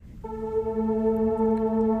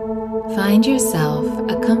Find yourself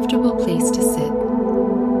a comfortable place to sit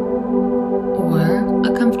or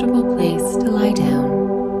a comfortable place to lie down.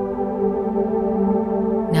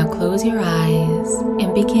 Now close your eyes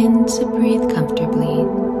and begin to breathe comfortably.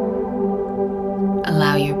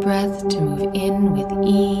 Allow your breath to move in with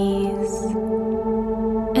ease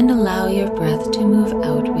and allow your breath to move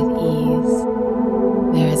out with ease.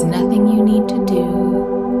 There is nothing you need to do.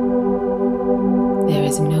 There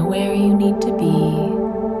is nowhere you need to be.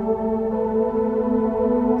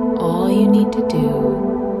 All you need to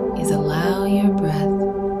do is allow your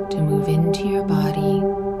breath to move into your body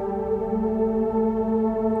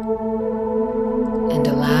and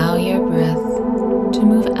allow your breath to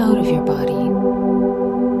move out of your body.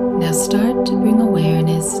 Now start to bring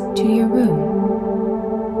awareness to your room.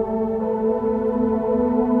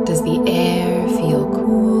 Does the air feel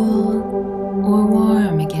cool or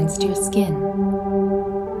warm against your skin?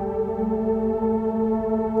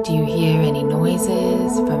 Do you hear any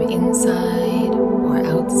noises from inside or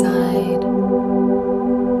outside?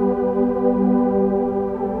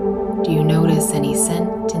 Do you notice any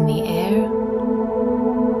scent in the air?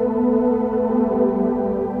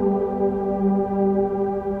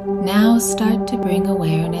 Now start to bring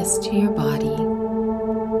awareness to your body.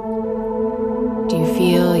 Do you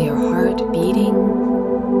feel your heart beating?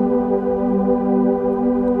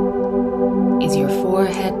 Is your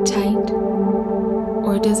forehead tight,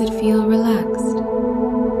 or does it feel relaxed?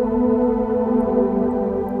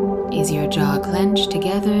 Is your jaw clenched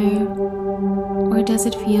together, or does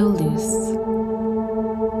it feel loose?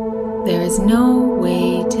 There is no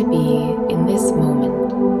way to be in this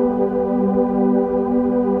moment.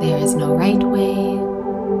 There is no right way,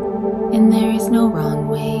 and there is no wrong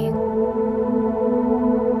way.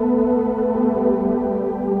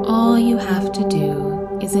 All you have to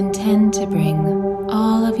do is intend to bring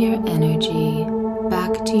all of your energy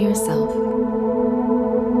back to yourself.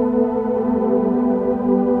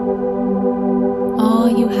 All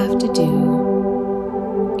you have to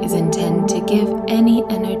do is intend to give any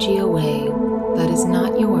energy away that is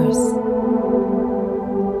not yours.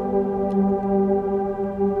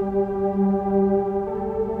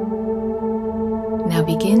 Now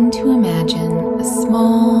begin to imagine a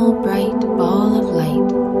small, bright ball of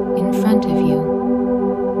light in front of you.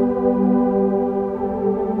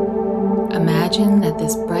 Imagine that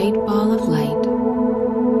this bright ball of light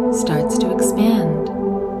starts to expand.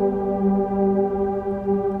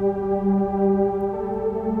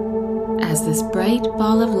 As this bright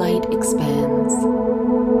ball of light expands,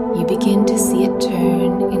 you begin to see it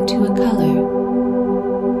turn into a color.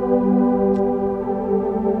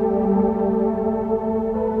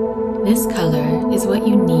 This color is what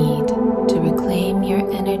you need to reclaim your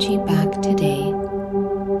energy back today.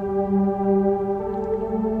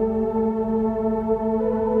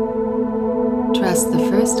 Trust the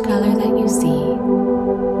first color that you see.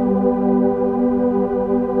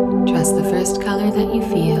 Trust the first color that you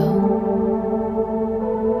feel.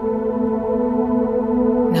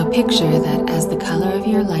 Now picture that as the color of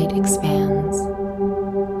your light expands,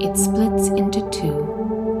 it splits into two.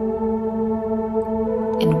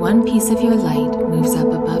 And one piece of your light moves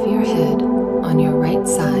up above your head on your right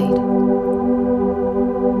side.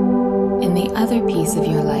 And the other piece of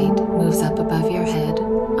your light moves up above your head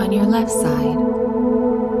on your left side.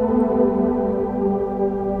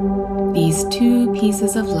 These two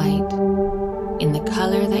pieces of light, in the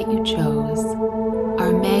color that you chose,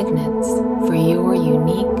 are magnets for your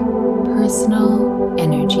unique personal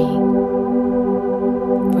energy,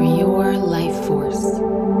 for your life force.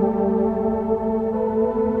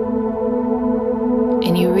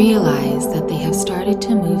 And you realize that they have started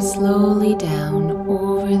to move slowly down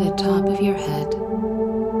over the top of your head,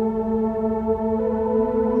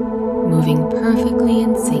 moving perfectly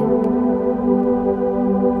in sync.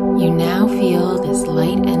 You now feel this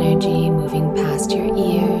light energy moving past your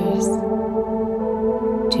ears,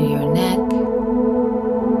 to your neck,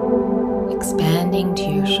 expanding to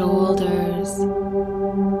your shoulders,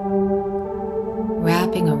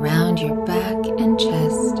 wrapping around your back and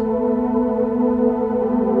chest.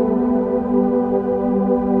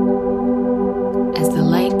 As the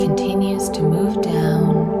light continues to move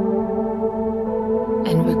down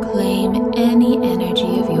and reclaim any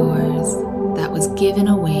energy of yours that was given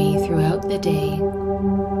away throughout the day.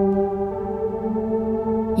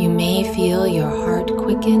 You may feel your heart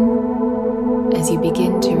quicken as you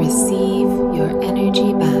begin to receive your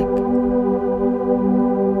energy back.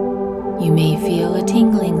 You may feel a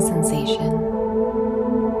tingling sensation.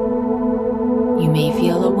 You may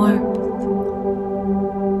feel a warmth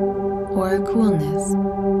or a coolness.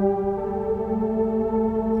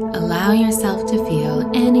 allow yourself to feel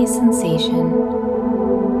any sensation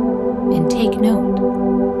and take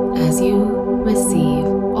note as you receive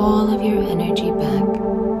all of your energy back.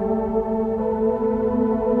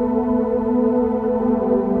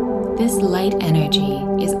 This light energy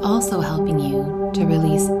is also helping you to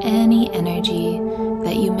release any energy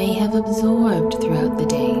that you may have absorbed throughout the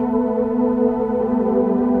day.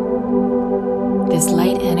 This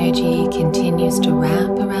light energy continues to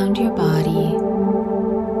wrap around your body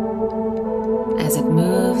as it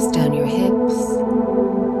moves down your hips,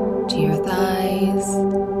 to your thighs,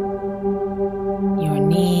 your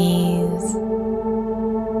knees,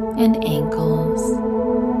 and ankles.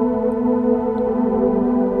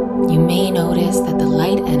 You may notice that the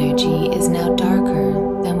light energy is now darker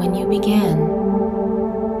than when you began,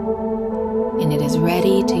 and it is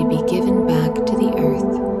ready to be given back to the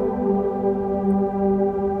earth.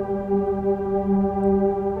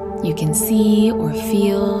 You can see or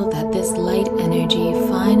feel that this light energy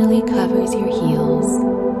finally covers your heels,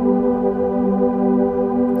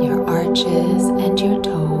 your arches, and your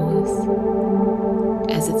toes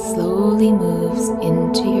as it slowly moves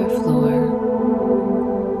into your floor,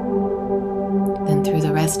 then through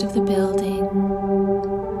the rest of the building,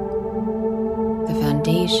 the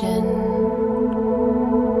foundation,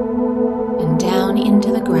 and down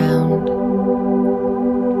into the ground.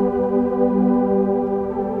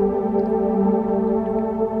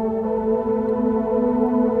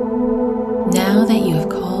 Now that you have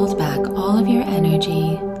called back all of your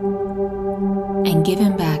energy and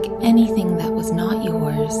given back anything that was not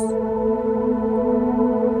yours,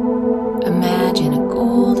 imagine a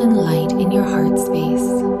golden light in your heart space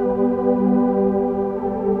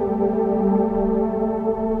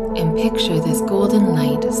and picture this golden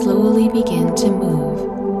light slowly begin to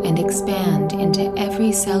move and expand into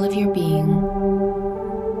every cell of your being.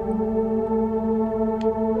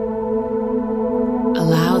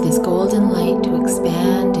 Allow this golden light to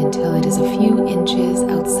expand until it is a few inches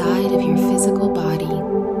outside of your physical body.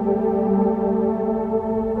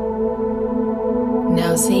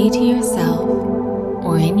 Now say to yourself,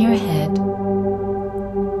 or in your head,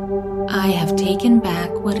 I have taken back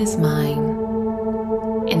what is mine,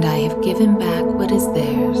 and I have given back what is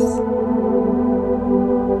theirs.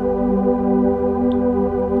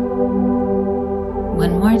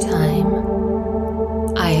 One more time.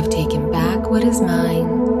 I have taken back what is mine,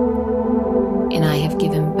 and I have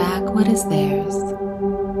given back what is theirs.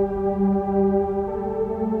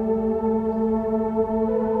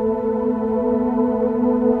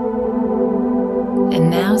 And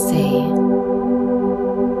now say,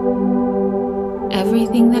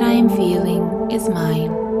 everything that I am feeling is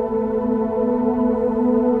mine.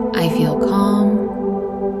 I feel calm.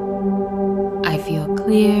 I feel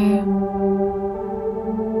clear.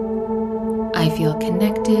 I feel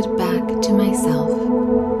connected back to myself.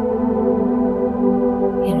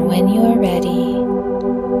 And when you are ready,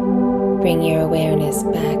 bring your awareness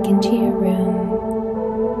back into your room.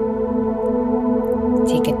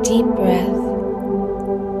 Take a deep breath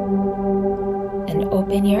and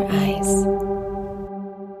open your eyes.